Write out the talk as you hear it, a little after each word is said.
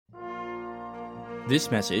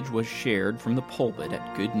This message was shared from the pulpit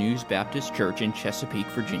at Good News Baptist Church in Chesapeake,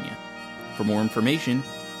 Virginia. For more information,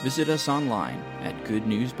 visit us online at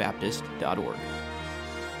goodnewsbaptist.org.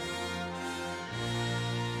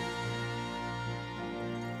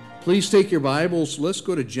 Please take your Bibles. Let's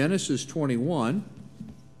go to Genesis 21.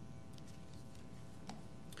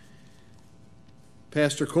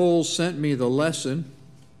 Pastor Cole sent me the lesson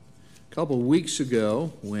a couple weeks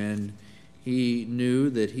ago when he knew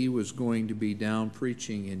that he was going to be down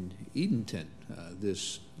preaching in Edenton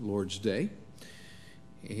this Lord's Day.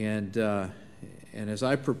 And as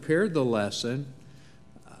I prepared the lesson,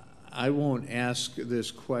 I won't ask this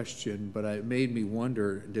question, but it made me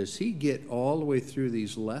wonder, does he get all the way through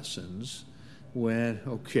these lessons when,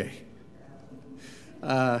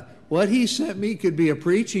 what he sent me could be a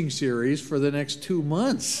preaching series for the next 2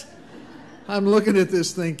 months. I'm looking at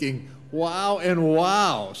this thinking, wow and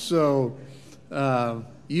wow. So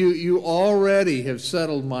you already have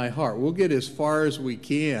settled my heart. We'll get as far as we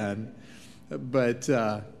can, but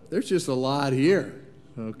there's just a lot here,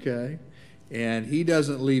 okay? And he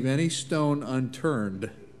doesn't leave any stone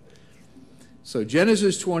unturned. So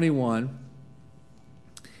Genesis 21,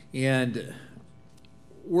 and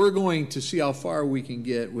we're going to see how far we can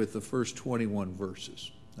get with the first 21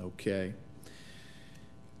 verses, okay?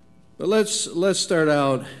 But let's start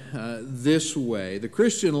out this way. The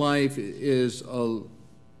Christian life is a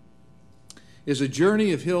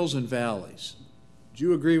journey of hills and valleys. Do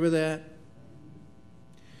you agree with that?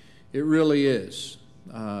 It really is.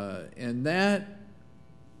 And that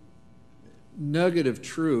nugget of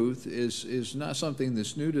truth is not something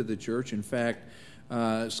that's new to the church. In fact,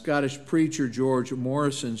 Scottish preacher George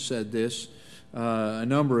Morrison said this a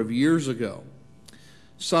number of years ago.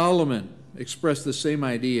 Solomon expressed the same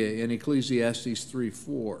idea in Ecclesiastes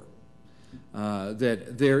 3:4,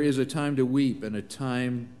 that there is a time to weep and a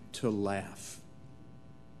time to laugh.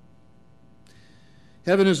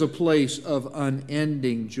 Heaven is a place of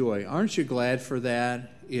unending joy. Aren't you glad for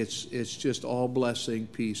that? It's just all blessing,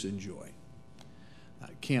 peace, and joy.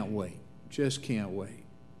 I can't wait. Just can't wait.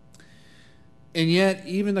 And yet,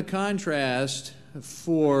 even the contrast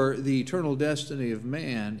for the eternal destiny of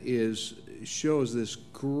man shows this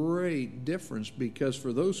great difference, because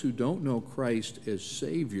for those who don't know Christ as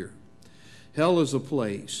Savior, hell is a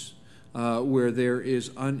place where there is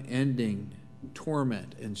unending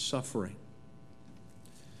torment and suffering.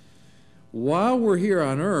 While we're here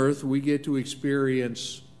on earth, we get to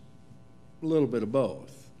experience a little bit of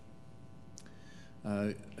both.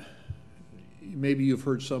 Maybe you've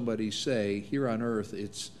heard somebody say, here on earth,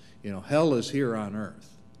 hell is here on earth.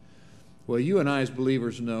 Well, you and I as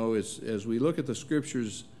believers know, as we look at the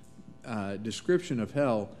Scripture's description of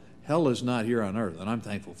hell, hell is not here on earth, and I'm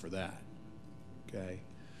thankful for that. Okay?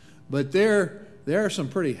 But there are some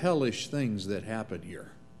pretty hellish things that happen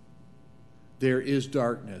here. There is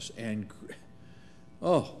darkness and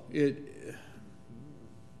so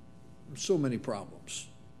many problems.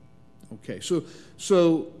 Okay,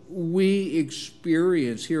 so we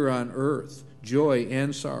experience here on earth joy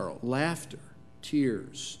and sorrow, laughter,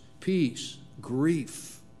 tears, peace,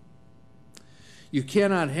 grief. You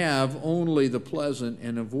cannot have only the pleasant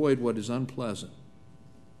and avoid what is unpleasant.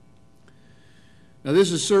 Now,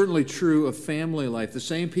 this is certainly true of family life. The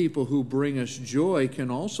same people who bring us joy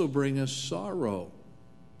can also bring us sorrow.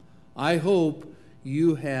 I hope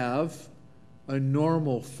you have a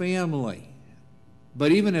normal family.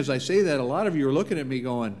 But even as I say that, a lot of you are looking at me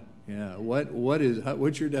going, yeah,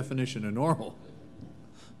 what's your definition of normal?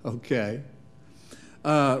 Okay.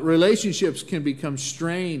 Relationships can become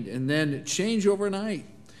strained and then change overnight.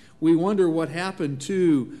 We wonder what happened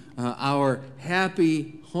to our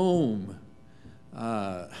happy home.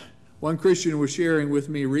 One Christian was sharing with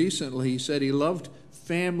me recently. He said he loved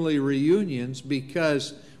family reunions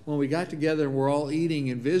because when we got together and we're all eating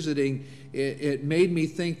and visiting, it made me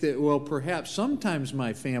think that, well, perhaps sometimes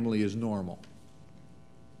my family is normal.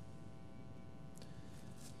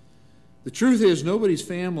 The truth is, nobody's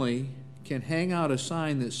family can hang out a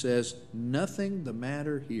sign that says, nothing the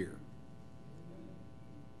matter here.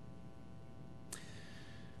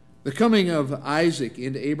 The coming of Isaac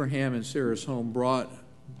into Abraham and Sarah's home brought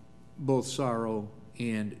both sorrow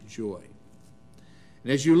and joy.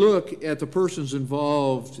 And as you look at the persons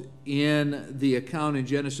involved in the account in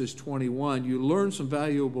Genesis 21, you learn some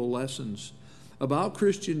valuable lessons about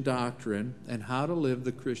Christian doctrine and how to live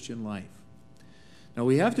the Christian life. Now,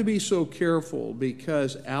 we have to be so careful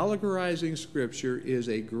because allegorizing Scripture is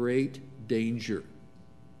a great danger.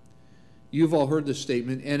 You've all heard the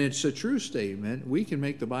statement, and it's a true statement. We can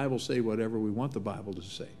make the Bible say whatever we want the Bible to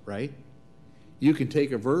say, right? You can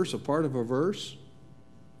take a verse, a part of a verse,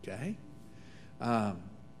 okay?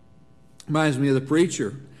 Reminds me of the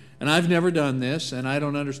preacher. And I've never done this, and I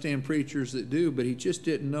don't understand preachers that do, but he just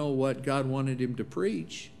didn't know what God wanted him to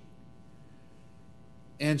preach.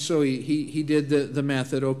 And so he did the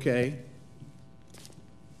method, okay,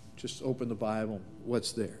 just open the Bible,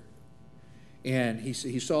 what's there? And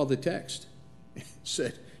he saw the text. It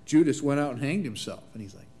said, Judas went out and hanged himself. And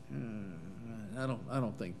he's like, I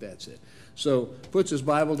don't think that's it. So puts his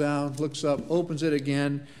Bible down, looks up, opens it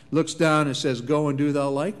again, looks down and says, go and do thou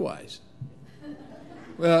likewise.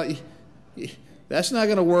 Well, that's not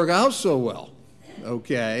going to work out so well,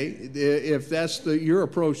 okay? If that's your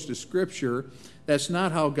approach to Scripture, that's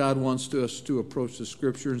not how God wants us to approach the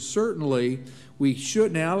Scripture. And certainly, we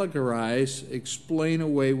shouldn't allegorize, explain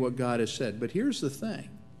away what God has said. But here's the thing.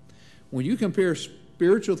 When you compare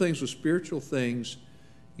spiritual things with spiritual things,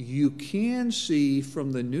 you can see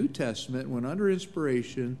from the New Testament, when under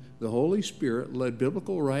inspiration, the Holy Spirit led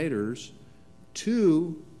biblical writers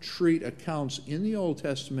to treat accounts in the Old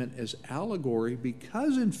Testament as allegory,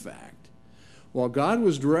 because in fact, while God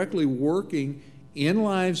was directly working in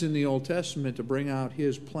lives in the Old Testament to bring out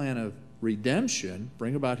his plan of redemption,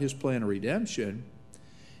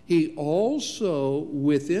 he also,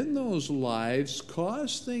 within those lives,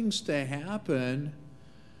 caused things to happen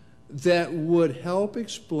that would help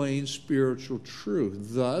explain spiritual truth.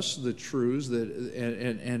 Thus, the truths that,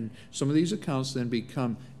 and some of these accounts then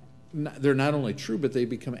become, they're not only true, but they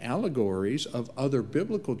become allegories of other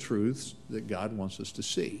biblical truths that God wants us to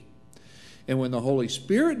see. And when the Holy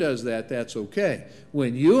Spirit does that, that's okay.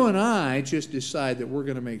 When you and I just decide that we're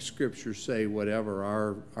going to make Scripture say whatever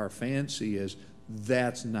our fancy is,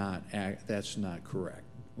 that's not correct.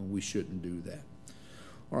 We shouldn't do that.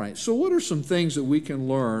 All right, so what are some things that we can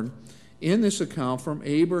learn in this account from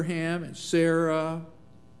Abraham and Sarah,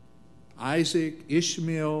 Isaac,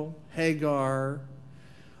 Ishmael, Hagar?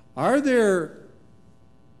 Are there,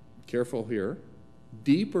 careful here,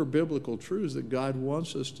 deeper biblical truths that God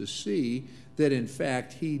wants us to see that in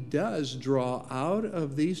fact he does draw out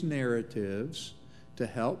of these narratives to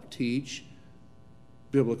help teach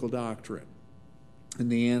biblical doctrine? And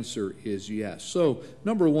the answer is yes. So,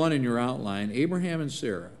 number one in your outline, Abraham and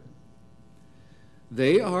Sarah.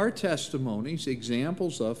 They are testimonies,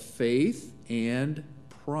 examples of faith and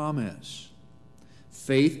promise.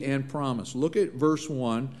 Faith and promise. Look at verse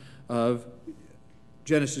 1 of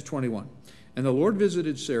Genesis 21. And the Lord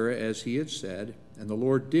visited Sarah as he had said, and the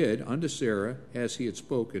Lord did unto Sarah as he had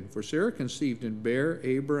spoken. For Sarah conceived and bare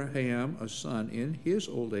Abraham a son in his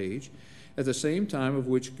old age, at the same time of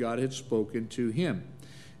which God had spoken to him.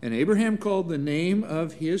 And Abraham called the name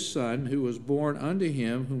of his son, who was born unto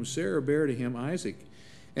him, whom Sarah bare to him, Isaac.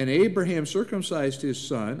 And Abraham circumcised his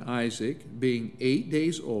son, Isaac, being 8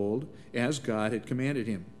 days old, as God had commanded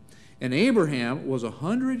him. And Abraham was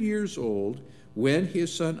 100 years old when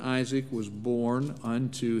his son Isaac was born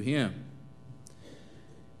unto him.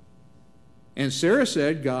 And Sarah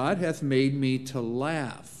said, God hath made me to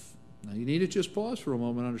laugh. Now you need to just pause for a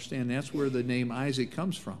moment and understand that's where the name Isaac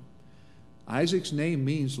comes from. Isaac's name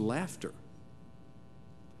means laughter.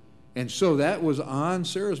 And so that was on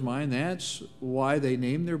Sarah's mind. That's why they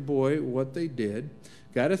named their boy what they did.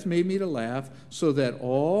 God hath made me to laugh, so that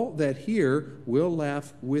all that hear will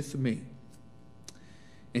laugh with me.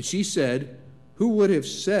 And she said, who would have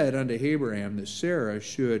said unto Abraham that Sarah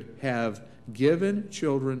should have given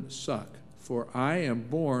children suck? For I have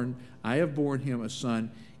borne him a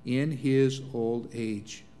son in his old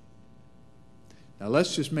age. Now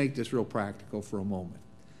let's just make this real practical for a moment.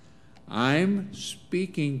 I'm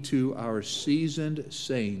speaking to our seasoned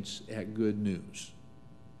saints at Good News.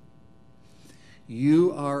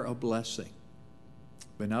 You are a blessing.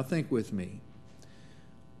 But now think with me.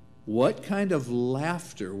 What kind of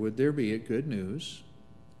laughter would there be at Good News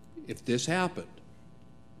if this happened?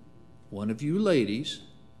 One of you ladies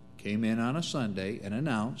came in on a Sunday and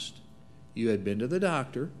announced you had been to the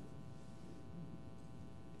doctor.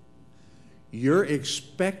 You're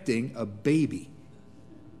expecting a baby.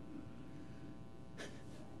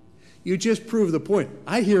 You just proved the point.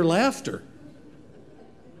 I hear laughter.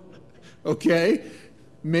 Okay?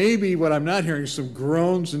 Maybe what I'm not hearing is some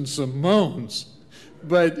groans and some moans,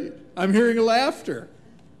 but I'm hearing laughter.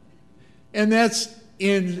 And that's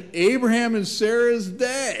in Abraham and Sarah's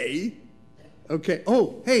day. Okay.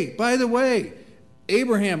 Oh, hey, by the way,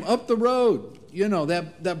 Abraham, up the road, you know,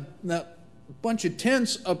 that bunch of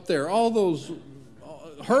tents up there, all those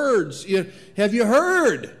herds. Have you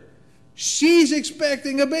heard? She's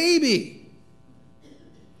expecting a baby.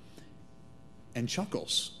 And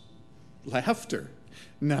chuckles. Laughter.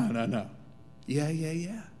 No.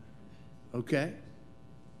 Yeah. Okay.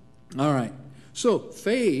 All right. So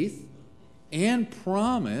faith and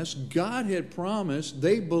promise. God had promised.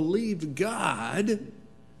 They believed God.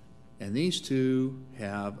 And these two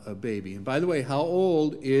have a baby. And by the way, how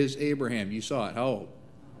old is Abraham? You saw it. How old?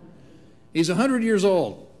 He's 100 years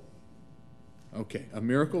old. Okay, a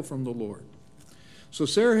miracle from the Lord. So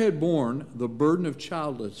Sarah had borne the burden of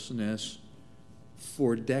childlessness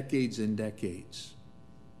for decades and decades.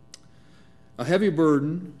 A heavy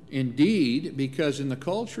burden, indeed, because in the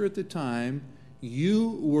culture at the time,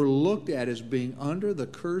 you were looked at as being under the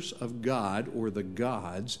curse of God or the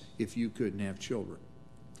gods if you couldn't have children.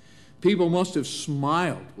 People must have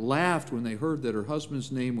smiled, laughed when they heard that her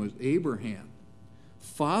husband's name was Abraham,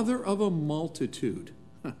 father of a multitude.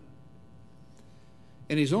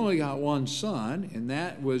 And he's only got one son, and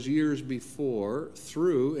that was years before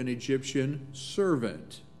through an Egyptian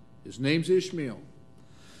servant. His name's Ishmael.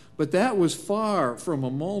 But that was far from a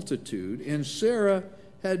multitude, and Sarah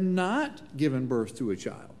had not given birth to a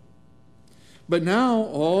child. But now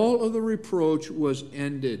all of the reproach was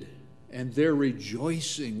ended, and they're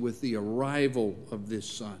rejoicing with the arrival of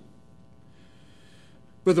this son.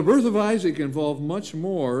 But the birth of Isaac involved much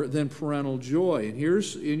more than parental joy. And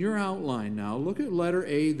here's in your outline now, look at letter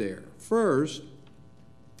A there. First,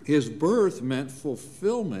 his birth meant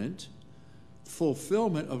fulfillment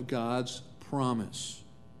of God's promise.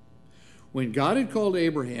 When God had called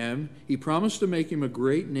Abraham, he promised to make him a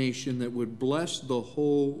great nation that would bless the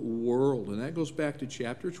whole world. And that goes back to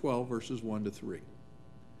chapter 12, verses 1 to 3.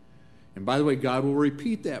 And by the way, God will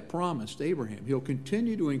repeat that promise to Abraham. He'll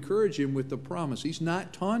continue to encourage him with the promise. He's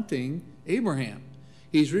not taunting Abraham.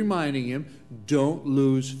 He's reminding him, don't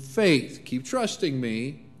lose faith. Keep trusting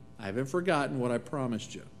me. I haven't forgotten what I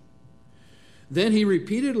promised you. Then he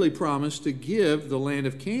repeatedly promised to give the land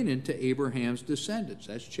of Canaan to Abraham's descendants.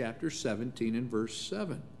 That's chapter 17 and verse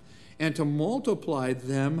 7. And to multiply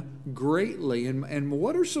them greatly. And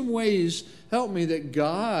what are some ways, help me, that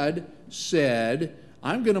God said,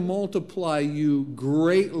 I'm going to multiply you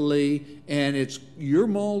greatly, and it's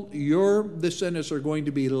your descendants are going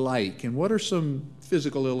to be like. And what are some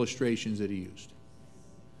physical illustrations that he used?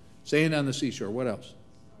 Sand on the seashore. What else?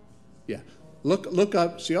 Yeah. Look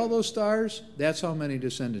up. See all those stars? That's how many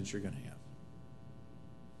descendants you're going to have.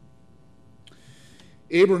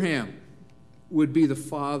 Abraham would be the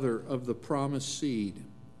father of the promised seed.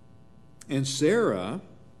 And Sarah,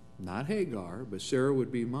 not Hagar, but Sarah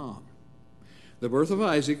would be mom. The birth of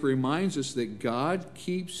Isaac reminds us that God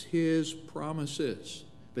keeps his promises.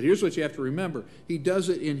 But here's what you have to remember. He does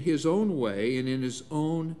it in his own way and in his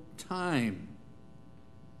own time.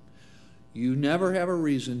 You never have a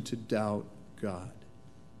reason to doubt God.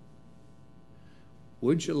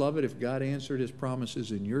 Wouldn't you love it if God answered his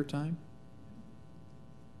promises in your time?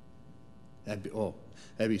 That'd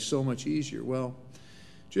be so much easier. Well,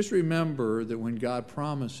 just remember that when God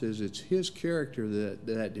promises, it's his character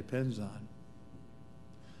that depends on.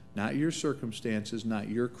 Not your circumstances, not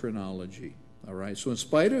your chronology. All right? So in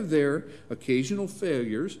spite of their occasional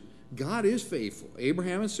failures, God is faithful.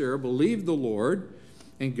 Abraham and Sarah believed the Lord,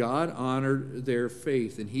 and God honored their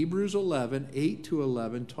faith. In Hebrews 11, 8 to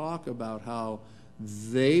 11, talk about how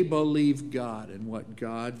they believed God and what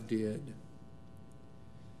God did.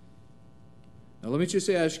 Now let me just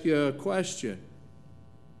ask you a question.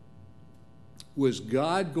 Was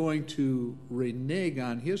God going to renege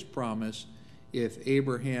on his promise if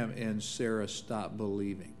Abraham and Sarah stopped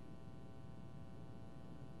believing?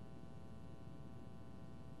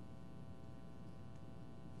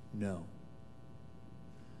 No.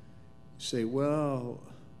 You say, well,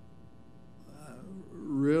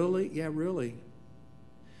 really? Yeah, really.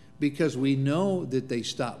 Because we know that they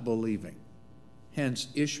stopped believing. Hence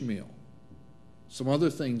Ishmael. Some other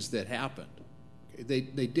things that happened. Okay,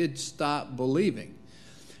 they did stop believing.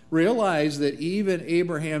 Realize that even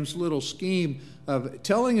Abraham's little scheme of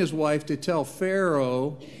telling his wife to tell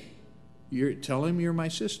Pharaoh, tell him you're my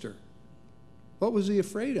sister. What was he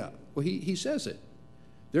afraid of? Well, he says it.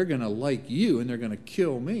 They're going to like you and they're going to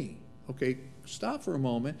kill me. Okay, stop for a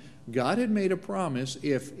moment. God had made a promise.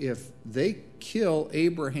 If they kill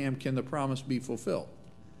Abraham, can the promise be fulfilled?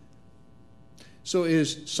 So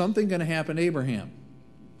is something going to happen to Abraham?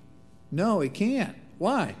 No, it can't.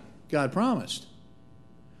 Why? God promised.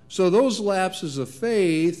 So those lapses of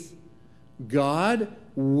faith, God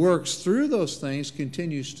works through those things,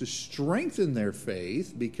 continues to strengthen their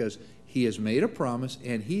faith because he has made a promise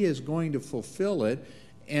and he is going to fulfill it.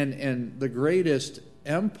 And the greatest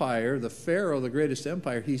empire, the Pharaoh, the greatest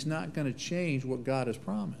empire, he's not going to change what God has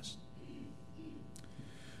promised.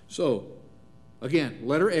 So, again,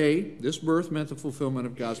 letter A, this birth meant the fulfillment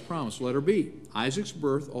of God's promise. Letter B, Isaac's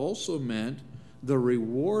birth also meant the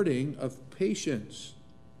rewarding of patience.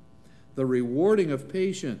 the rewarding of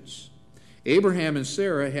patience. Abraham and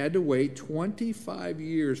Sarah had to wait 25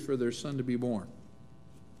 years for their son to be born.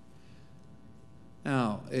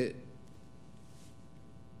 Now,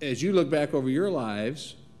 as you look back over your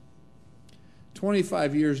lives,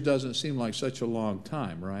 25 years doesn't seem like such a long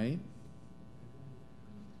time, right?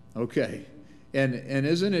 Okay. And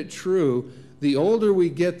isn't it true, the older we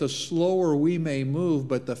get, the slower we may move,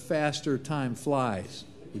 but the faster time flies.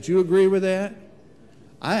 Would you agree with that?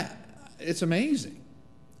 It's amazing.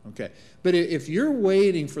 Okay. But if you're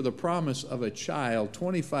waiting for the promise of a child,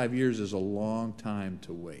 25 years is a long time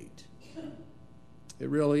to wait. It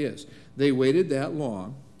really is. They waited that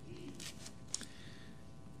long.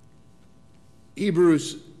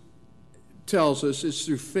 Hebrews tells us it's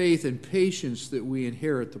through faith and patience that we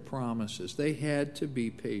inherit the promises. They had to be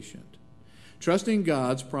patient. Trusting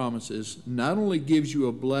God's promises not only gives you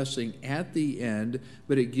a blessing at the end,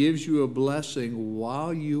 but it gives you a blessing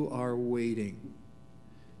while you are waiting.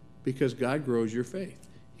 Because God grows your faith.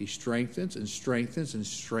 He strengthens and strengthens and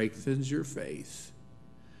strengthens your faith.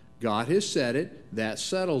 God has said it, that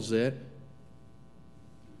settles it,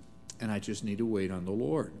 and I just need to wait on the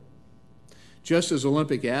Lord. Just as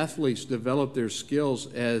Olympic athletes develop their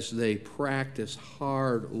skills as they practice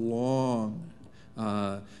hard, long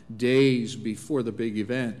days before the big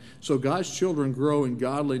event, so God's children grow in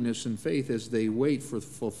godliness and faith as they wait for the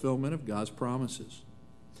fulfillment of God's promises.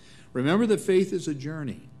 Remember that faith is a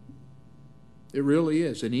journey. It really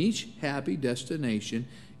is. And each happy destination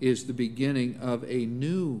is the beginning of a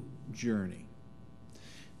new journey.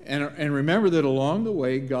 And remember that along the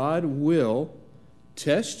way, God will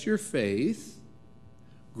test your faith,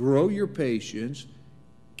 grow your patience,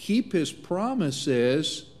 keep His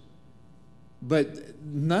promises, but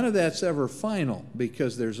none of that's ever final,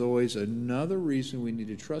 because there's always another reason we need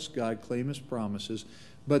to trust God, claim His promises,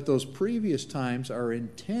 but those previous times are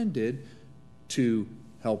intended to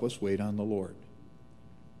help us wait on the Lord.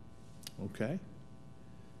 Okay?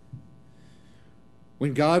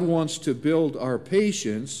 When God wants to build our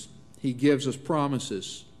patience, He gives us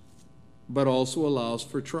promises, but also allows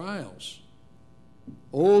for trials.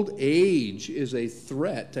 Old age is a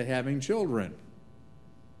threat to having children,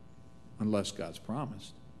 unless God's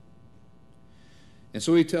promised. And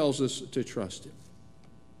so He tells us to trust Him.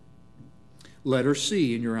 Letter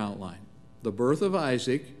C in your outline. The birth of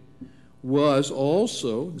Isaac was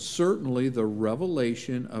also certainly the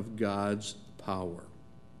revelation of God's power.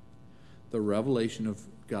 The revelation of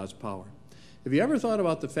God's power. Have you ever thought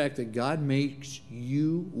about the fact that God makes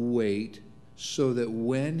you wait so that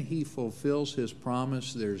when He fulfills His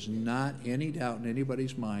promise, there's not any doubt in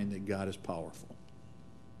anybody's mind that God is powerful?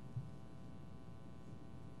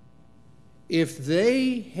 If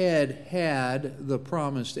they had had the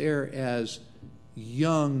promised heir as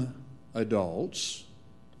young adults,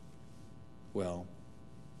 well,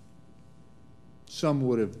 some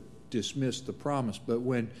would have dismissed the promise. But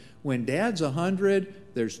when Dad's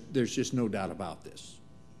 100, there's just no doubt about this.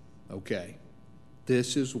 Okay?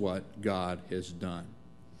 This is what God has done.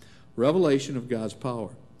 Revelation of God's power.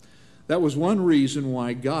 That was one reason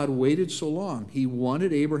why God waited so long. He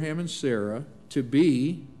wanted Abraham and Sarah to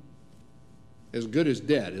be as good as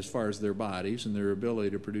dead as far as their bodies and their ability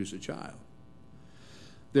to produce a child.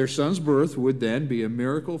 Their son's birth would then be a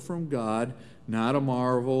miracle from God, not a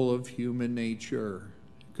marvel of human nature.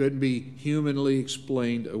 It couldn't be humanly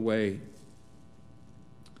explained away.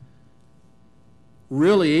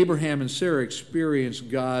 Really, Abraham and Sarah experienced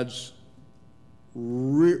God's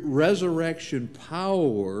resurrection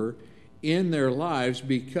power in their lives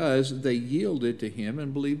because they yielded to Him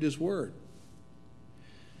and believed His word.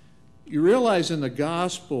 You realize in the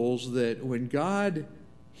Gospels that when God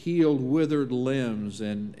healed withered limbs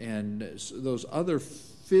and those other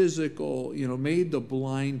physical, made the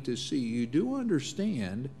blind to see, you do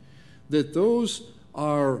understand that those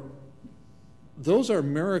are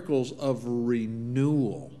miracles of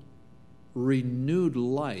renewal, renewed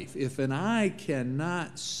life. If an eye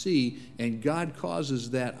cannot see and God causes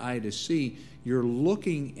that eye to see, you're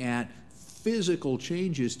looking at physical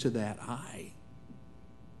changes to that eye.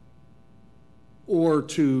 Or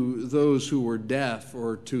to those who were deaf,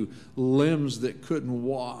 or to limbs that couldn't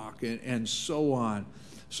walk, and so on.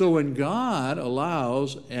 So when God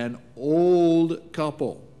allows an old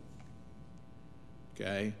couple,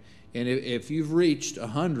 okay, and if you've reached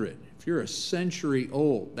 100, if you're a century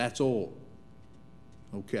old, that's old,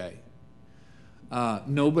 okay.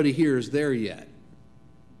 Nobody here is there yet.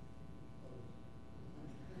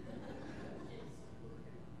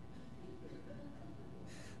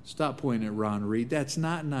 Stop pointing at Ron Reed. That's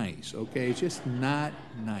not nice, okay? It's just not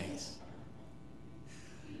nice.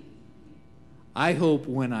 I hope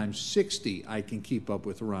when I'm 60 I can keep up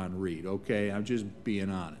with Ron Reed, okay? I'm just being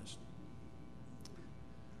honest.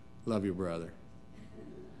 Love you, brother.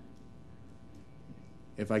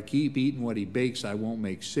 If I keep eating what he bakes, I won't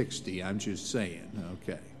make 60. I'm just saying,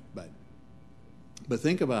 okay? But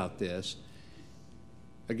think about this.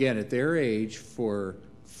 Again, at their age, for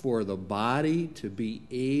the body to be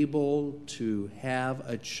able to have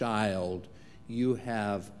a child, you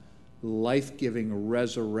have life-giving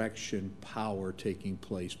resurrection power taking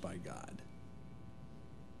place by God.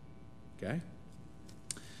 Okay?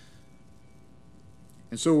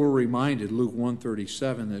 And so we're reminded, Luke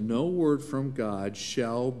 1:37, that no word from God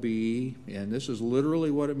shall be, and this is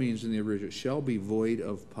literally what it means in the original, shall be void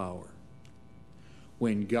of power.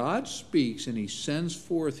 When God speaks and he sends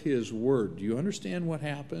forth his word, do you understand what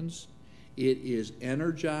happens? It is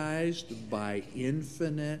energized by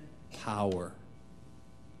infinite power.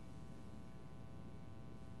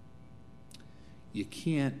 You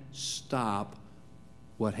can't stop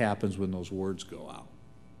what happens when those words go out.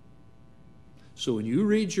 So when you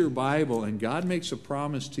read your Bible and God makes a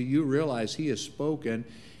promise to you, realize he has spoken,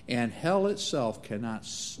 and hell itself cannot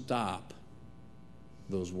stop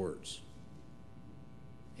those words.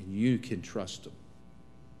 And you can trust them.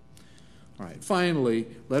 All right, finally,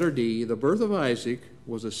 letter D, the birth of Isaac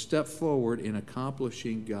was a step forward in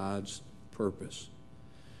accomplishing God's purpose.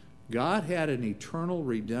 God had an eternal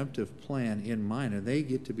redemptive plan in mind, and they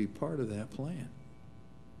get to be part of that plan.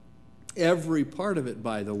 Every part of it,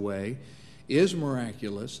 by the way, is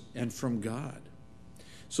miraculous and from God.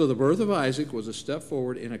 So the birth of Isaac was a step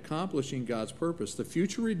forward in accomplishing God's purpose. The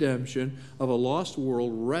future redemption of a lost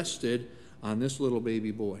world rested on this little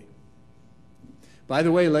baby boy. By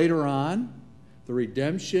the way, later on, the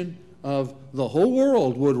redemption of the whole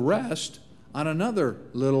world would rest on another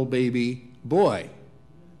little baby boy.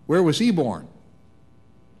 Where was he born?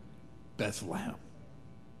 Bethlehem.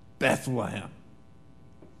 Bethlehem.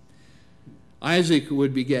 Isaac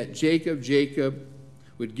would beget Jacob. Jacob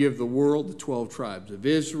would give the world the 12 tribes of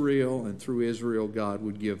Israel, and through Israel, God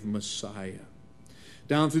would give Messiah.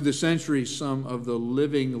 Down through the centuries, some of the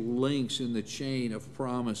living links in the chain of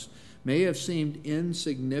promise may have seemed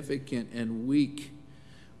insignificant and weak,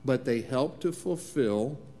 but they helped to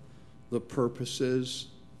fulfill the purposes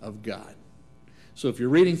of God. So if you're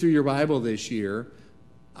reading through your Bible this year,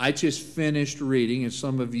 I just finished reading, and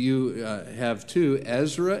some of you have too,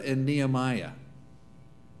 Ezra and Nehemiah.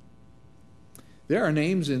 There are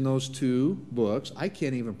names in those two books I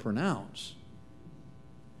can't even pronounce.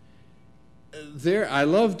 I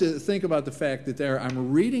love to think about the fact that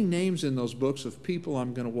I'm reading names in those books of people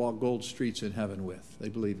I'm going to walk gold streets in heaven with. They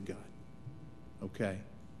believe God. Okay?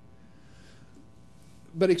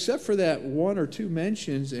 But except for that one or two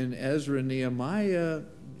mentions in Ezra and Nehemiah,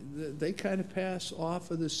 they kind of pass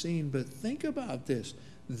off of the scene. But think about this.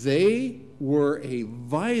 They were a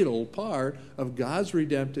vital part of God's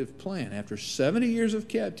redemptive plan. After 70 years of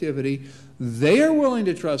captivity, they are willing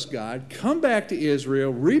to trust God, come back to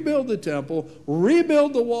Israel, rebuild the temple,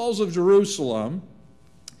 rebuild the walls of Jerusalem,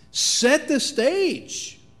 set the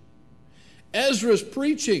stage. Ezra's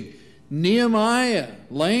preaching, Nehemiah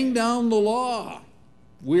laying down the law.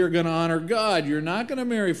 We're going to honor God. You're not going to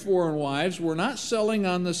marry foreign wives. We're not selling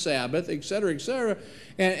on the Sabbath, etc., etc.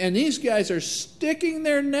 And these guys are sticking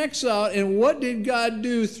their necks out. And what did God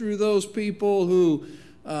do through those people who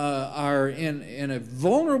are in a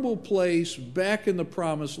vulnerable place back in the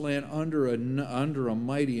promised land under a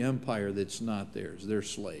mighty empire that's not theirs? They're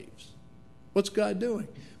slaves. What's God doing?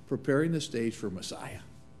 Preparing the stage for Messiah.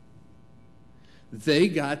 They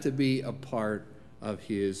got to be a part of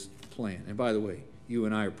his plan. And by the way, you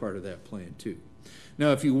and I are part of that plan too.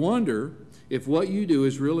 Now, if you wonder if what you do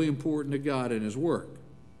is really important to God and his work,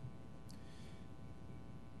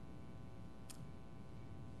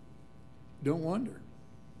 don't wonder.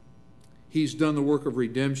 He's done the work of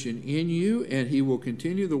redemption in you, and he will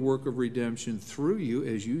continue the work of redemption through you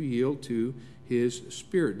as you yield to his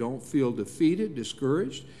Spirit. Don't feel defeated,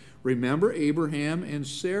 discouraged. Remember Abraham and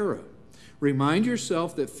Sarah. Remind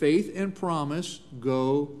yourself that faith and promise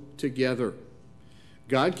go together.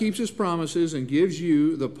 God keeps his promises and gives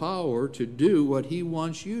you the power to do what he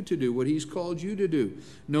wants you to do, what he's called you to do,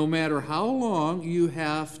 no matter how long you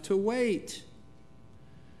have to wait.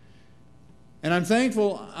 And I'm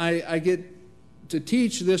thankful I get to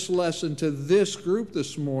teach this lesson to this group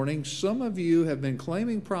this morning. Some of you have been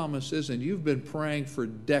claiming promises and you've been praying for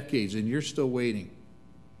decades and you're still waiting.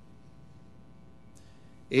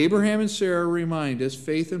 Abraham and Sarah remind us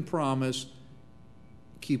faith and promise,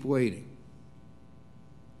 keep waiting.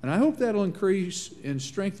 And I hope that'll increase and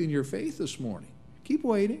strengthen your faith this morning. Keep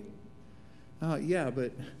waiting. Yeah,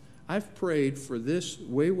 but I've prayed for this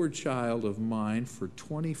wayward child of mine for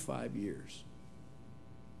 25 years.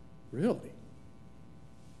 Really?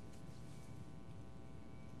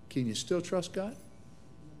 Can you still trust God?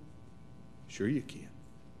 Sure you can.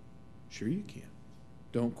 Sure you can.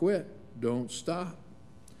 Don't quit. Don't stop.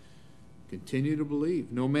 Continue to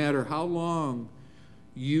believe. No matter how long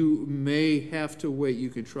you may have to wait, you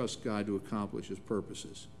can trust God to accomplish His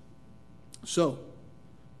purposes. So,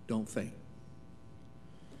 don't faint.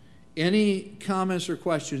 Any comments or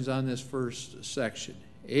questions on this first section?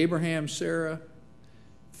 Abraham, Sarah,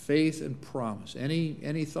 faith and promise.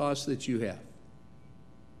 Any thoughts that you have?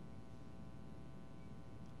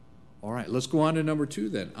 All right, let's go on to number 2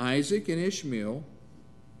 then. Isaac and Ishmael.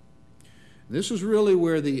 This is really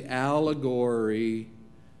where the allegory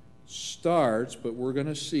starts, but we're going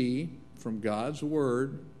to see from God's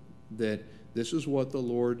Word that this is what the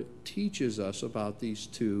Lord teaches us about these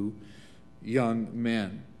 2 young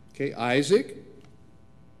men. Okay, Isaac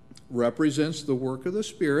represents the work of the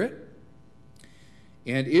Spirit,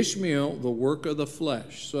 and Ishmael, the work of the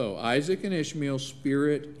flesh. So, Isaac and Ishmael,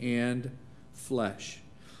 spirit and flesh.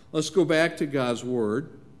 Let's go back to God's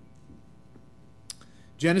Word.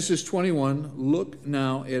 Genesis 21, look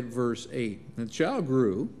now at verse 8. The child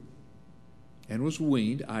grew and was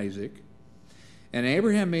weaned, Isaac, and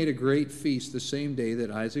Abraham made a great feast the same day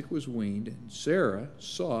that Isaac was weaned. And Sarah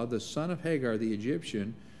saw the son of Hagar the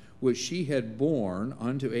Egyptian, which she had borne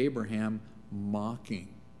unto Abraham, mocking,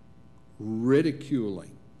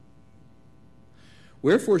 ridiculing.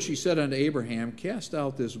 Wherefore she said unto Abraham, cast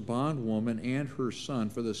out this bondwoman and her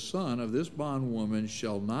son, for the son of this bondwoman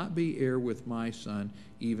shall not be heir with my son,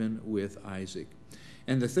 even with Isaac.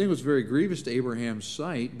 And the thing was very grievous to Abraham's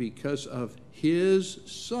sight because of his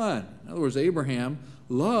son. In other words, Abraham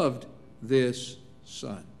loved this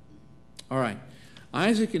son. All right,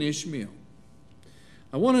 Isaac and Ishmael.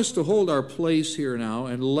 I want us to hold our place here now,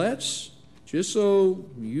 and let's, just so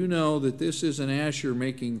you know that this isn't Asher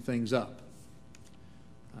making things up.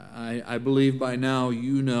 I believe by now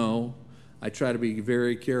you know I try to be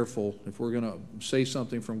very careful. If we're going to say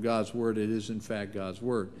something from God's Word, it is in fact God's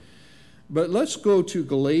Word. But let's go to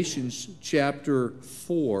Galatians chapter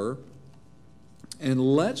 4, and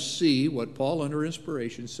let's see what Paul under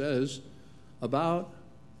inspiration says about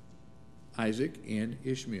Isaac and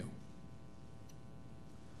Ishmael.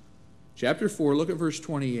 Chapter 4, look at verse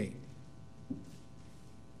 28.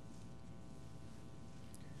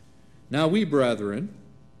 Now we, brethren,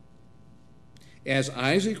 as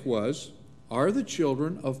Isaac was, are the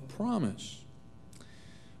children of promise.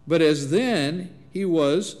 But as then he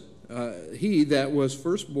that was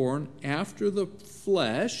firstborn after the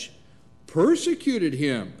flesh persecuted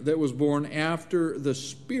him that was born after the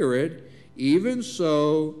Spirit, even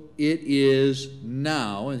so it is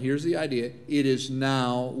now, and here's the idea, it is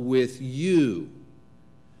now with you.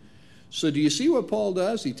 So do you see what Paul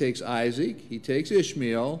does? He takes Isaac, he takes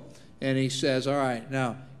Ishmael, and he says, all right,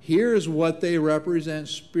 now, here's what they represent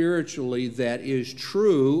spiritually that is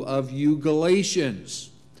true of you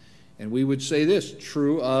Galatians. And we would say this,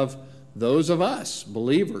 true of those of us,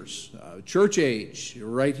 believers, church age,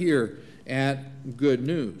 right here at Good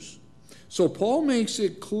News. So Paul makes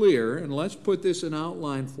it clear, and let's put this in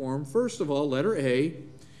outline form. First of all, letter A,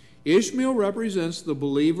 Ishmael represents the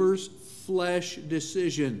believer's flesh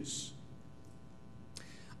decisions.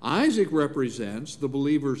 Isaac represents the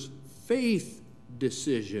believer's faith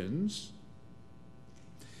decisions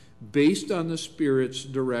based on the Spirit's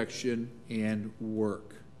direction and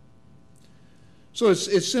work. So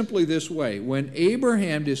it's simply this way. When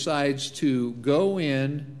Abraham decides to go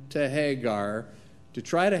in to Hagar to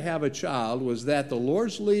try to have a child, was that the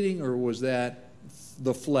Lord's leading or was that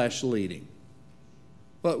the flesh leading?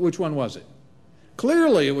 But which one was it?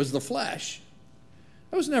 Clearly it was the flesh.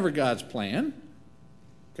 That was never God's plan.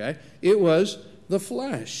 Okay? It was the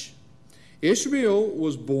flesh. Ishmael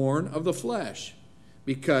was born of the flesh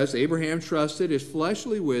because Abraham trusted his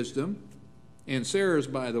fleshly wisdom, and Sarah's,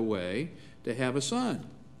 by the way, to have a son.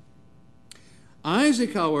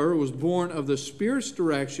 Isaac, however, was born of the Spirit's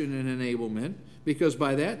direction and enablement because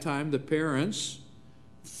by that time the parents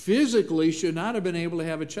physically should not have been able to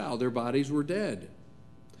have a child. Their bodies were dead.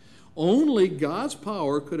 Only God's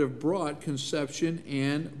power could have brought conception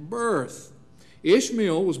and birth.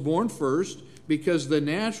 Ishmael was born first because the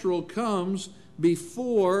natural comes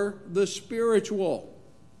before the spiritual.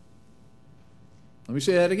 Let me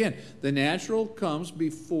say that again. The natural comes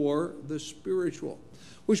before the spiritual.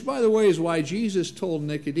 Which, by the way, is why Jesus told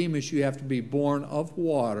Nicodemus you have to be born of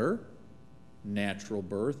water, natural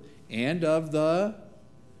birth, and of the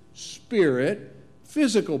Spirit,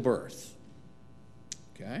 physical birth.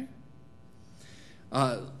 Okay?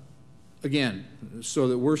 again, so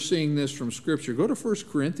that we're seeing this from Scripture, go to 1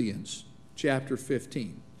 Corinthians chapter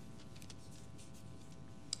 15.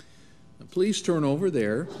 Now, please turn over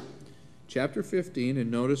there, chapter 15,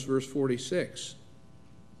 and notice verse 46.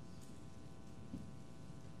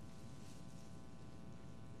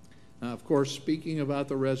 Now, of course, speaking about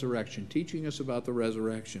the resurrection, teaching us about the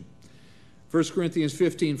resurrection. 1 Corinthians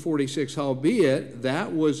 15:46, howbeit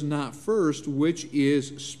that was not first which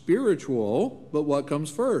is spiritual, but what comes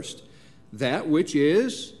first? That which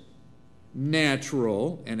is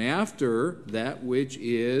natural, and after that which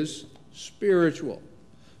is spiritual.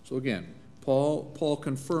 So again, Paul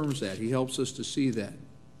confirms that. He helps us to see that.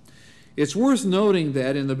 It's worth noting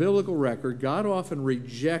that in the biblical record, God often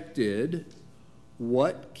rejected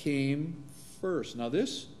what came first. Now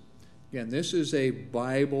this is a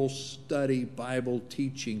Bible study, Bible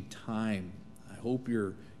teaching time. I hope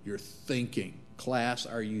you're thinking. Class,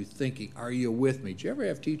 are you thinking? Are you with me? Do you ever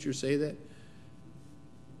have teachers say that?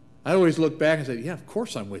 I always look back and say, yeah, of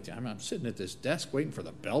course I'm with you. I'm sitting at this desk waiting for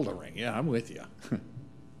the bell to ring. Yeah, I'm with you.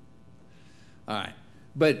 All right.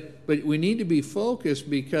 But we need to be focused,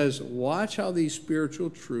 because watch how these spiritual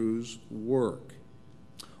truths work.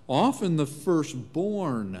 Often the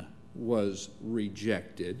firstborn was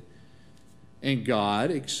rejected, and God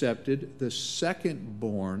accepted the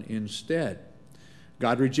secondborn instead.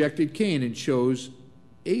 God rejected Cain and chose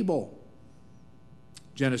Abel.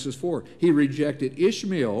 Genesis 4. He rejected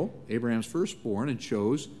Ishmael, Abraham's firstborn, and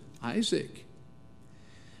chose Isaac.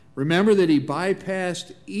 Remember that he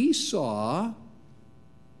bypassed Esau,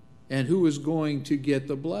 and who was going to get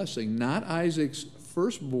the blessing? Not Isaac's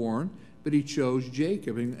firstborn, but he chose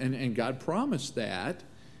Jacob. And God promised that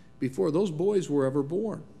before those boys were ever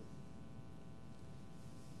born.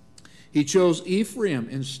 He chose Ephraim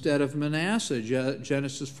instead of Manasseh,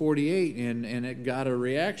 Genesis 48, and it got a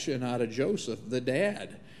reaction out of Joseph, the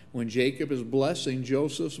dad, when Jacob is blessing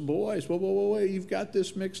Joseph's boys. Whoa, you've got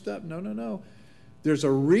this mixed up. No. There's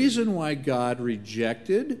a reason why God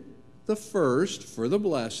rejected the first for the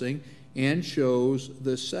blessing and chose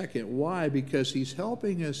the second. Why? Because he's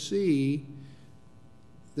helping us see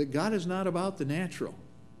that God is not about the natural.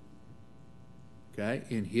 Okay?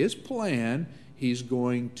 In his plan, he's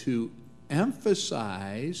going to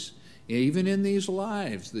emphasize, even in these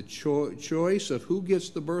lives, the choice of who gets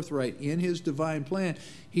the birthright in his divine plan.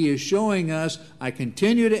 He is showing us, I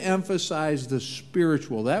continue to emphasize the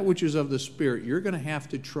spiritual, that which is of the Spirit. You're going to have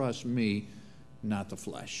to trust me, not the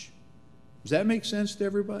flesh. Does that make sense to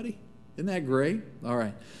everybody? Isn't that great? All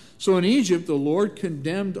right. So in Egypt, the Lord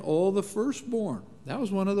condemned all the firstborn. That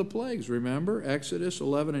was one of the plagues, remember? Exodus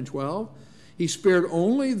 11 and 12. He spared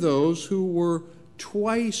only those who were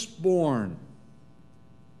twice born.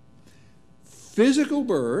 Physical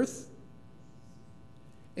birth,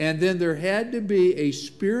 and then there had to be a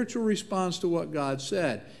spiritual response to what God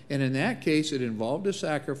said. And in that case, it involved a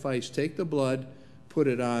sacrifice. Take the blood, put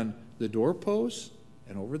it on the doorposts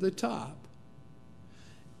and over the top.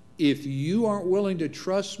 If you aren't willing to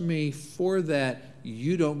trust me for that,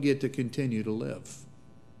 you don't get to continue to live.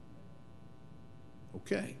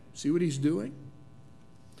 Okay, see what he's doing?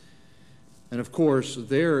 And of course,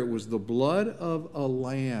 there it was the blood of a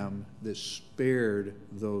lamb that spared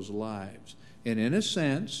those lives. And in a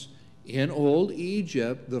sense, in old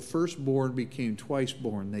Egypt, the firstborn became twice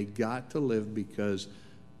born. They got to live because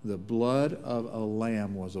the blood of a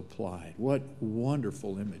lamb was applied. What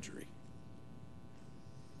wonderful imagery.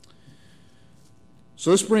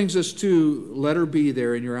 So this brings us to letter B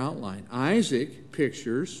there in your outline. Isaac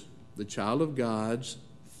pictures the child of God's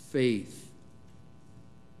faith,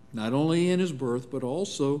 not only in his birth, but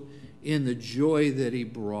also in the joy that he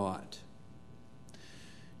brought.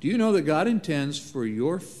 Do you know that God intends for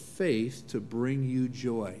your faith to bring you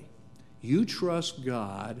joy? You trust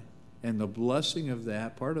God, and the blessing of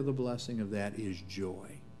that, part of the blessing of that is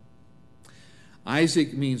joy.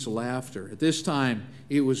 Isaac means laughter. At this time,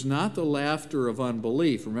 it was not the laughter of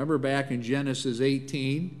unbelief. Remember back in Genesis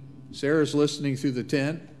 18, Sarah's listening through the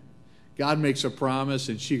tent. God makes a promise,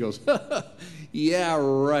 and she goes, yeah,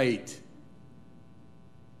 right.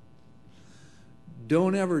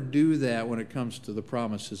 Don't ever do that when it comes to the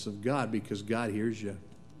promises of God, because God hears you.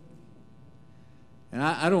 And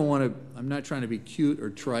I'm not trying to be cute or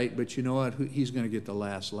trite, but you know what? He's going to get the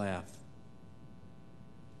last laugh.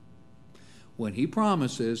 When he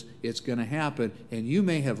promises, it's going to happen. And you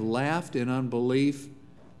may have laughed in unbelief,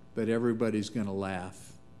 but everybody's going to laugh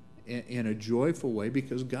in a joyful way,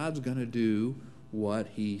 because God's going to do what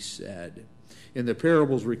he said. In the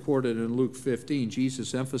parables recorded in Luke 15,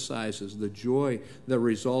 Jesus emphasizes the joy that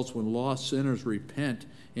results when lost sinners repent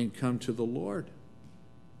and come to the Lord.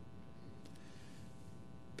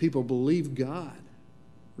 people believe God,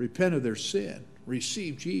 repent of their sin,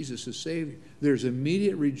 receive Jesus as Savior, there's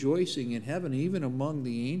immediate rejoicing in heaven, even among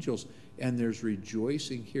the angels, and there's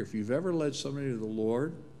rejoicing here. If you've ever led somebody to the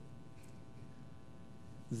Lord,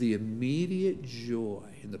 the immediate joy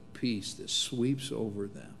and the peace that sweeps over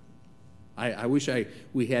them. I wish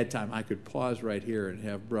we had time. I could pause right here and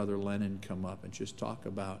have Brother Lennon come up and just talk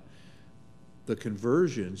about the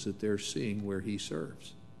conversions that they're seeing where he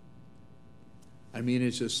serves. I mean,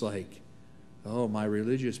 it's just like, oh, my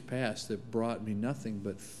religious past that brought me nothing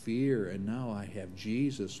but fear, and now I have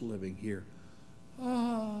Jesus living here.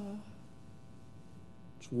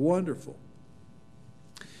 It's wonderful.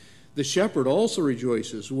 The shepherd also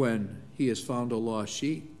rejoices when he has found a lost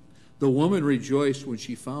sheep. The woman rejoiced when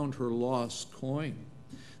she found her lost coin.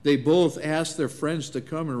 They both asked their friends to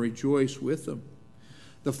come and rejoice with them.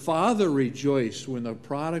 The father rejoiced when the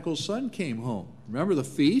prodigal son came home. Remember the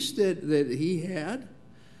feast that he had?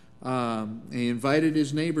 He invited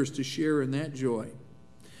his neighbors to share in that joy.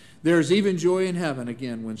 There's even joy in heaven,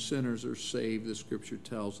 again, when sinners are saved, the Scripture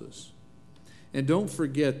tells us. And don't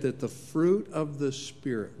forget that the fruit of the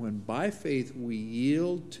Spirit, when by faith we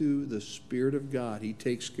yield to the Spirit of God, He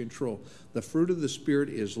takes control. The fruit of the Spirit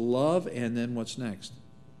is love, and then what's next?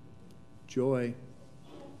 Joy.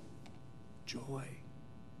 Joy.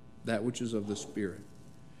 That which is of the Spirit.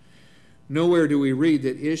 Nowhere do we read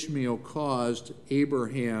that Ishmael caused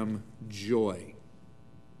Abraham joy.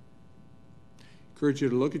 I encourage you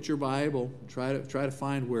to look at your Bible, try to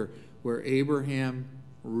find where Abraham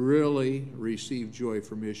really received joy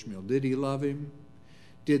from Ishmael. Did he love him?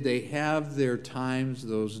 Did they have their times,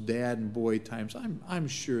 those dad and boy times? I'm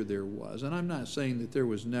sure there was. And I'm not saying that there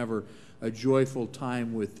was never a joyful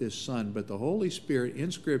time with this son, but the Holy Spirit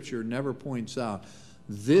in Scripture never points out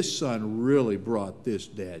this son really brought this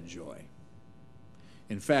dad joy.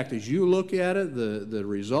 In fact, as you look at it, the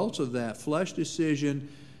results of that flesh decision,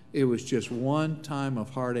 it was just one time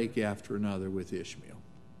of heartache after another with Ishmael,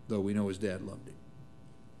 though we know his dad loved him.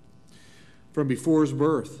 From before his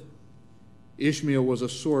birth, Ishmael was a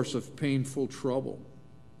source of painful trouble.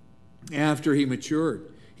 After he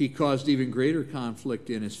matured, he caused even greater conflict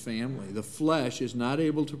in his family. The flesh is not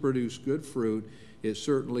able to produce good fruit. It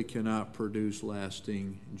certainly cannot produce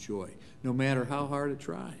lasting joy, no matter how hard it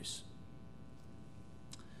tries.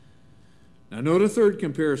 Now, note a third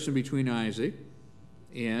comparison between Isaac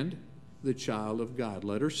and the child of God.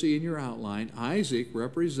 Letter C in your outline. Isaac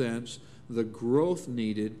represents the growth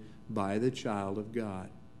needed by the child of God.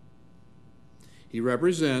 He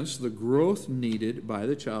represents the growth needed by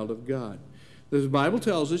the child of God. The Bible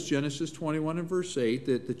tells us, Genesis 21 and verse 8,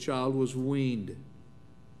 that the child was weaned.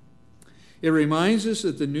 It reminds us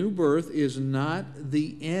that the new birth is not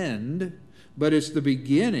the end, but it's the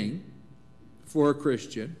beginning for a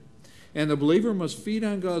Christian. And the believer must feed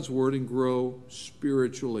on God's Word and grow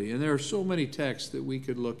spiritually. And there are so many texts that we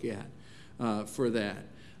could look at for that.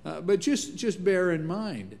 But just bear in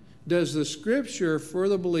mind, does the Scripture for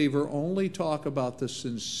the believer only talk about the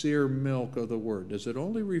sincere milk of the Word? Does it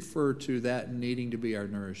only refer to that needing to be our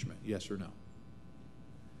nourishment? Yes or no?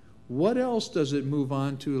 What else does it move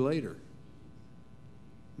on to later?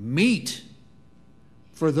 Meat.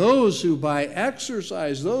 For those who by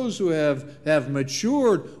exercise, those who have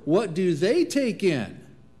matured, what do they take in?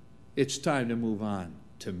 It's time to move on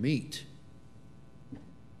to meat.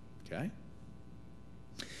 Okay?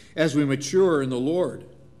 As we mature in the Lord,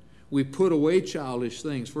 we put away childish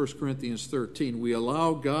things. 1 Corinthians 13. We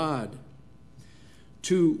allow God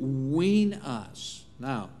to wean us.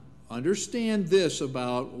 Now, understand this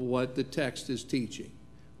about what the text is teaching.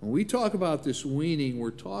 When we talk about this weaning,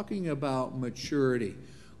 we're talking about maturity.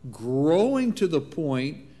 Growing to the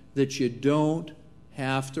point that you don't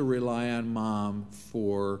have to rely on mom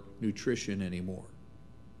for nutrition anymore.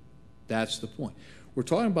 That's the point. We're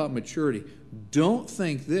talking about maturity. Don't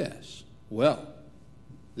think this. Well,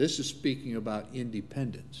 this is speaking about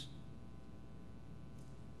independence.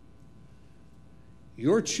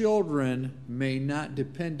 Your children may not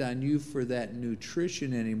depend on you for that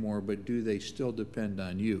nutrition anymore, but do they still depend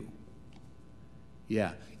on you?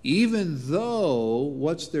 Yeah. Even though,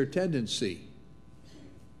 what's their tendency?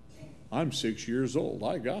 I'm 6 years old.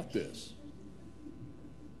 I got this.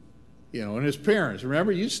 You know, and as parents,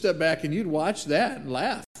 remember, you'd step back and you'd watch that and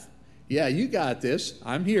laugh. Yeah, you got this.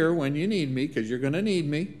 I'm here when you need me because you're going to need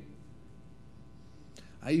me.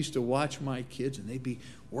 I used to watch my kids and they'd be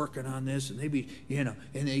working on this and they'd be, and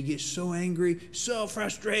they get so angry, so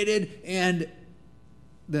frustrated, and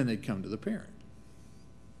then they'd come to the parent.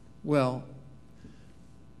 Well,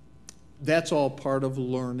 That's all part of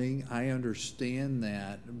learning. I understand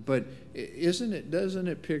that. But doesn't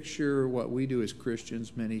it picture what we do as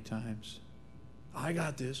Christians many times? I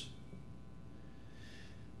got this.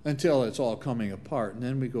 Until it's all coming apart. And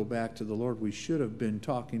then we go back to the Lord. We should have been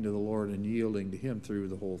talking to the Lord and yielding to Him through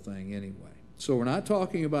the whole thing anyway. So we're not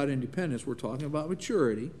talking about independence. We're talking about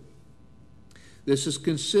maturity. This is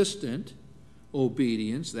consistent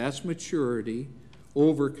obedience. That's maturity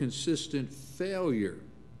over consistent failure.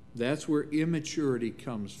 That's where immaturity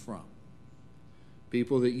comes from.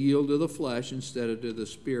 People that yield to the flesh instead of to the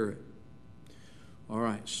Spirit. All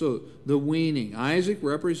right, so the weaning. Isaac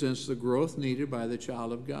represents the growth needed by the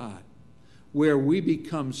child of God, where we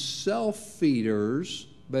become self-feeders,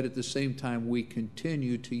 but at the same time we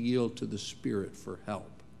continue to yield to the Spirit for help.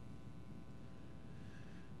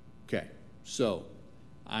 Okay, so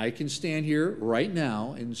I can stand here right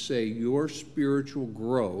now and say your spiritual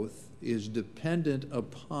growth is dependent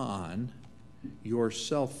upon your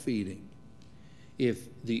self-feeding. If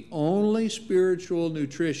the only spiritual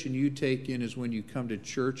nutrition you take in is when you come to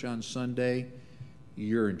church on Sunday,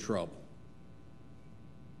 you're in trouble.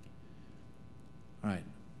 All right.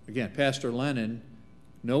 Again, Pastor Lennon,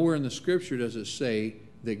 nowhere in the Scripture does it say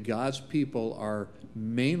that God's people are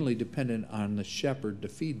mainly dependent on the shepherd to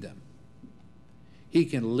feed them. He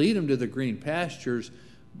can lead them to the green pastures,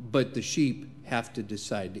 but the sheep have to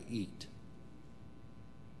decide to eat.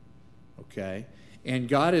 Okay? And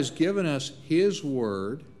God has given us His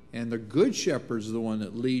word, and the good shepherd is the one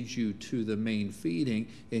that leads you to the main feeding,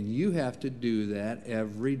 and you have to do that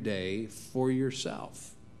every day for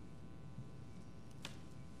yourself.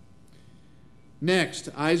 Next,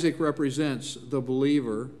 Isaac represents the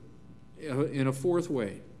believer in a fourth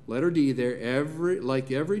way. Letter D there,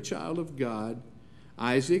 like every child of God,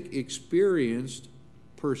 Isaac experienced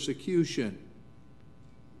persecution.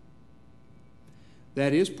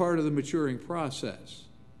 That is part of the maturing process.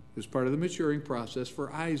 It was part of the maturing process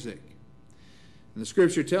for Isaac. And the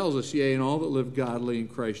Scripture tells us, yea, and all that live godly in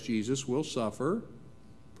Christ Jesus will suffer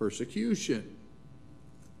persecution.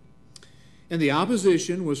 And the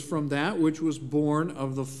opposition was from that which was born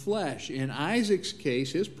of the flesh. In Isaac's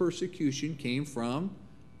case, his persecution came from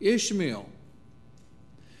Ishmael.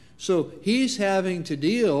 So he's having to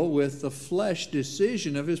deal with the flesh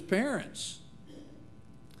decision of his parents.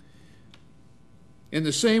 In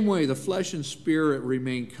the same way, the flesh and spirit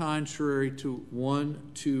remain contrary to one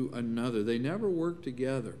to another. They never work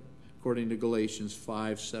together, according to Galatians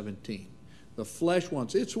 5:17. The flesh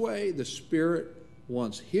wants its way, the spirit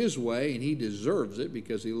wants his way, and he deserves it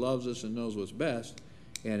because he loves us and knows what's best.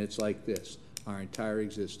 And it's like this, our entire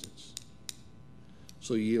existence.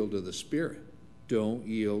 So yield to the Spirit. Don't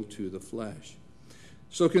yield to the flesh.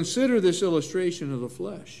 So consider this illustration of the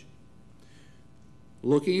flesh.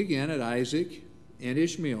 Looking again at Isaac and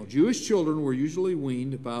Ishmael. Jewish children were usually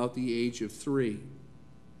weaned about the age of 3.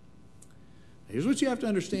 Here's what you have to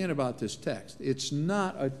understand about this text. It's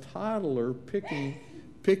not a toddler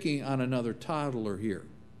picking on another toddler here.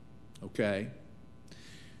 Okay?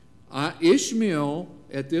 Ishmael,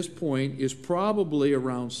 at this point, is probably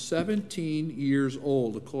around 17 years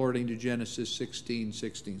old, according to Genesis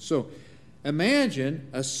 16:16. So imagine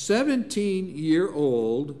a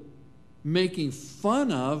 17-year-old making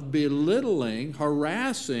fun of, belittling,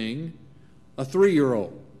 harassing a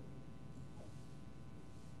 3-year-old.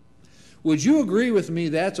 Would you agree with me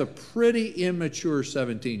that's a pretty immature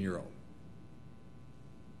 17-year-old?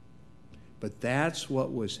 But that's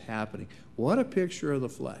what was happening. What a picture of the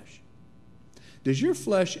flesh. Does your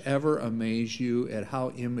flesh ever amaze you at how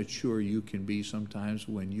immature you can be sometimes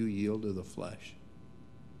when you yield to the flesh?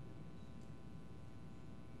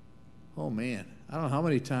 Oh man, I don't know how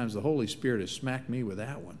many times the Holy Spirit has smacked me with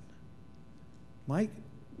that one. Mike,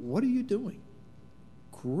 what are you doing?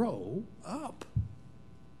 Grow up.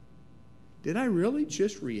 Did I really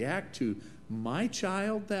just react to my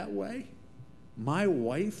child that way? My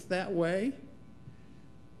wife that way?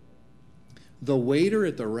 The waiter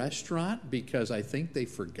at the restaurant because I think they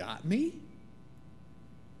forgot me?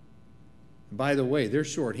 By the way, they're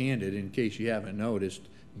short-handed in case you haven't noticed.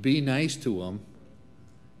 Be nice to them.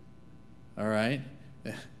 All right?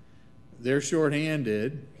 They're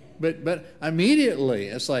short-handed. But immediately,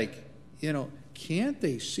 it's like, can't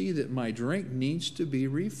they see that my drink needs to be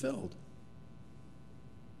refilled?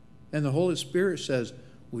 And the Holy Spirit says,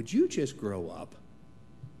 would you just grow up?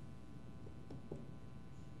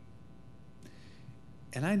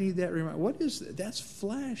 And I need that reminder. What is that? That's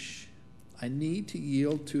flesh. I need to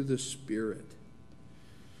yield to the Spirit.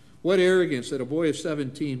 What arrogance that a boy of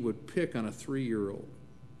 17 would pick on a 3-year-old.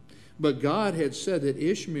 But God had said that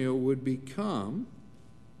Ishmael would become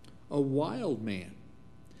a wild man.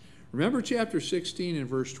 Remember chapter 16 and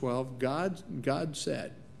verse 12? God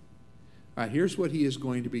said, all right, here's what he is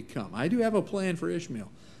going to become. I do have a plan for Ishmael,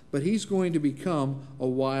 but he's going to become a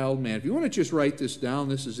wild man. If you want to just write this down,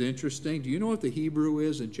 this is interesting. Do you know what the Hebrew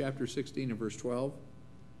is in chapter 16 and verse 12?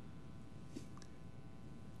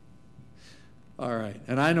 All right,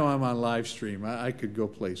 and I know I'm on live stream. I could go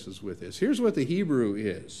places with this. Here's what the Hebrew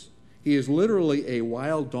is. He is literally a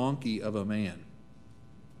wild donkey of a man.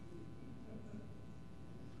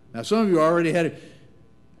 Now, some of you already had it.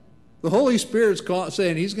 The Holy Spirit's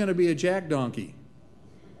saying he's going to be a jack donkey.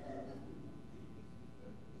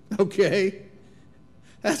 Okay?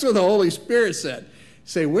 That's what the Holy Spirit said.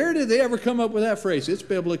 Say, where did they ever come up with that phrase? It's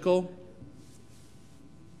biblical.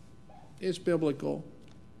 It's biblical.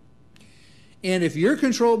 And if you're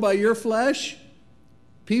controlled by your flesh,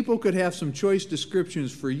 people could have some choice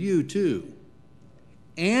descriptions for you too.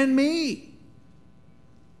 And me.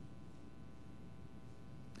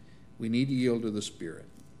 We need to yield to the Spirit.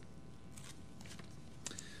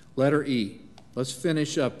 Letter E. Let's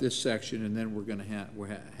finish up this section and then we're going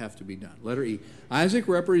to have to be done. Letter E. Isaac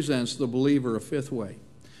represents the believer a fifth way.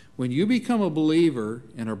 When you become a believer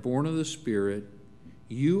and are born of the Spirit,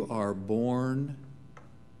 you are born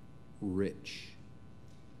rich.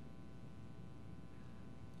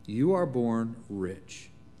 You are born rich.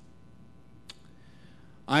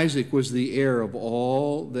 Isaac was the heir of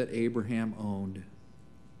all that Abraham owned.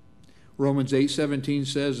 Romans 8:17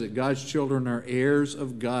 says that God's children are heirs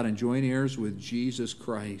of God and joint heirs with Jesus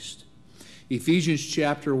Christ. Ephesians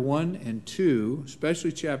chapter 1 and 2,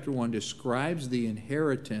 especially chapter 1, describes the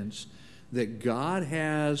inheritance that God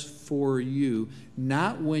has for you.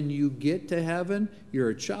 Not when you get to heaven, you're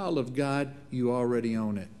a child of God, you already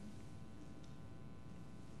own it.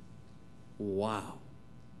 Wow.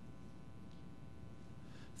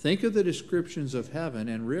 Think of the descriptions of heaven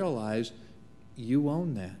and realize you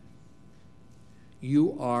own that.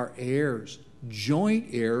 You are heirs, joint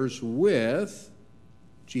heirs with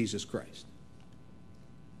Jesus Christ.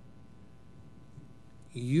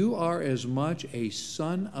 You are as much a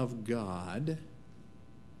son of God,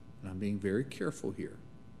 and I'm being very careful here,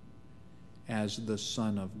 as the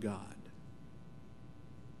Son of God.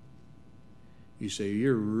 You say,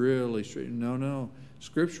 you're really straight. No.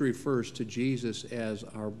 Scripture refers to Jesus as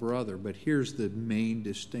our brother, but here's the main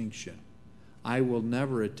distinction. I will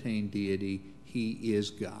never attain deity. He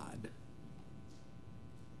is God.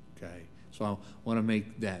 Okay? So I want to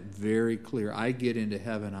make that very clear. I get into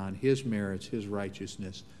heaven on his merits, his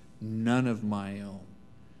righteousness, none of my own.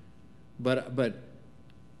 But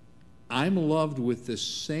I'm loved with the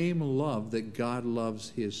same love that God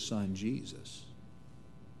loves his son Jesus.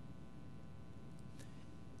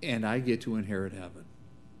 And I get to inherit heaven.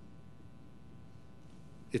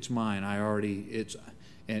 It's mine.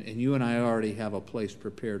 And you and I already have a place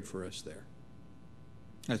prepared for us there.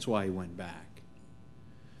 That's why he went back.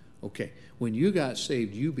 Okay, when you got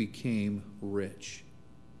saved, you became rich.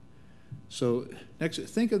 So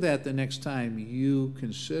think of that the next time you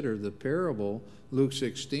consider the parable, Luke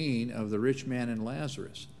 16, of the rich man and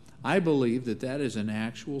Lazarus. I believe that is an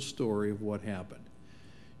actual story of what happened.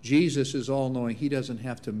 Jesus is all-knowing. He doesn't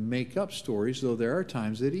have to make up stories, though there are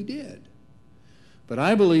times that he did. But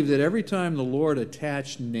I believe that every time the Lord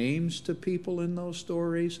attached names to people in those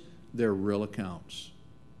stories, they're real accounts.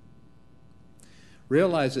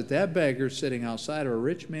 Realize that beggar sitting outside of a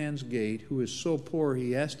rich man's gate who is so poor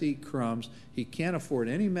he has to eat crumbs, he can't afford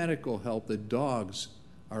any medical help,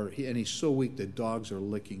 and he's so weak the dogs are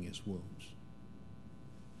licking his wounds.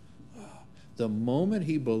 The moment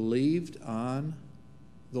he believed on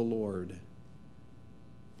the Lord,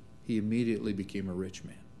 he immediately became a rich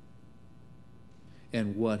man.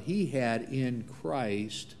 And what he had in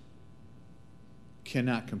Christ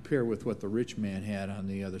cannot compare with what the rich man had on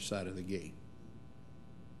the other side of the gate.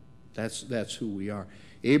 That's who we are.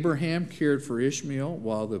 Abraham cared for Ishmael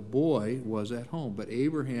while the boy was at home. But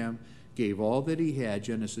Abraham gave all that he had,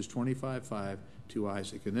 Genesis 25:5, to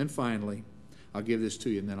Isaac. And then finally, I'll give this to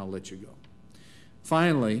you and then I'll let you go.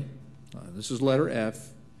 Finally, this is letter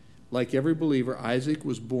F. Like every believer, Isaac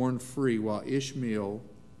was born free while Ishmael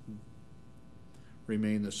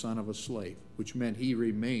remained the son of a slave, which meant he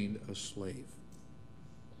remained a slave.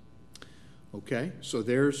 Okay, so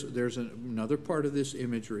there's another part of this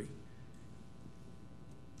imagery.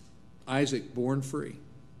 Isaac born free.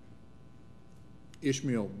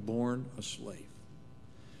 Ishmael born a slave.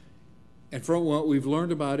 And from what we've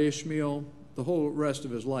learned about Ishmael, the whole rest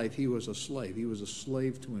of his life, he was a slave. He was a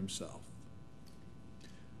slave to himself.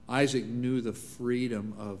 Isaac knew the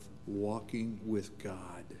freedom of walking with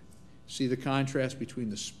God. See the contrast between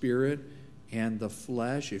the spirit and the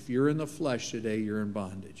flesh? If you're in the flesh today, you're in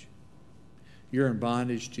bondage. you're in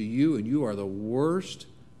bondage to you, and you are the worst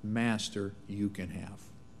master you can have.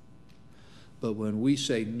 But when we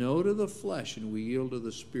say no to the flesh and we yield to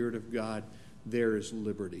the Spirit of God, there is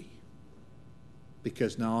liberty.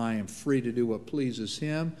 Because now I am free to do what pleases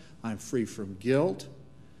Him. I'm free from guilt.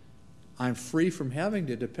 I'm free from having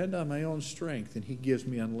to depend on my own strength, and He gives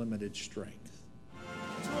me unlimited strength.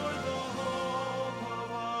 Toward the hope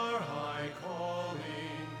of our high calling,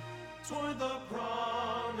 toward the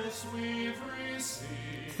promise we've received.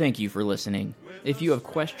 Thank you for listening. If you have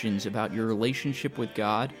questions about your relationship with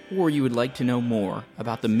God, or you would like to know more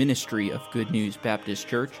about the ministry of Good News Baptist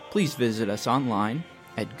Church, please visit us online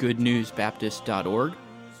at goodnewsbaptist.org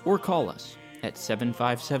or call us at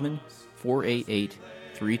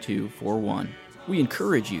 757-488-3241. We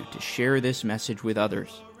encourage you to share this message with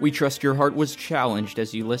others. We trust your heart was challenged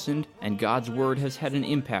as you listened, and God's Word has had an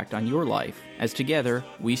impact on your life, as together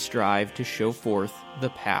we strive to show forth the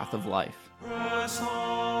path of life. Press on.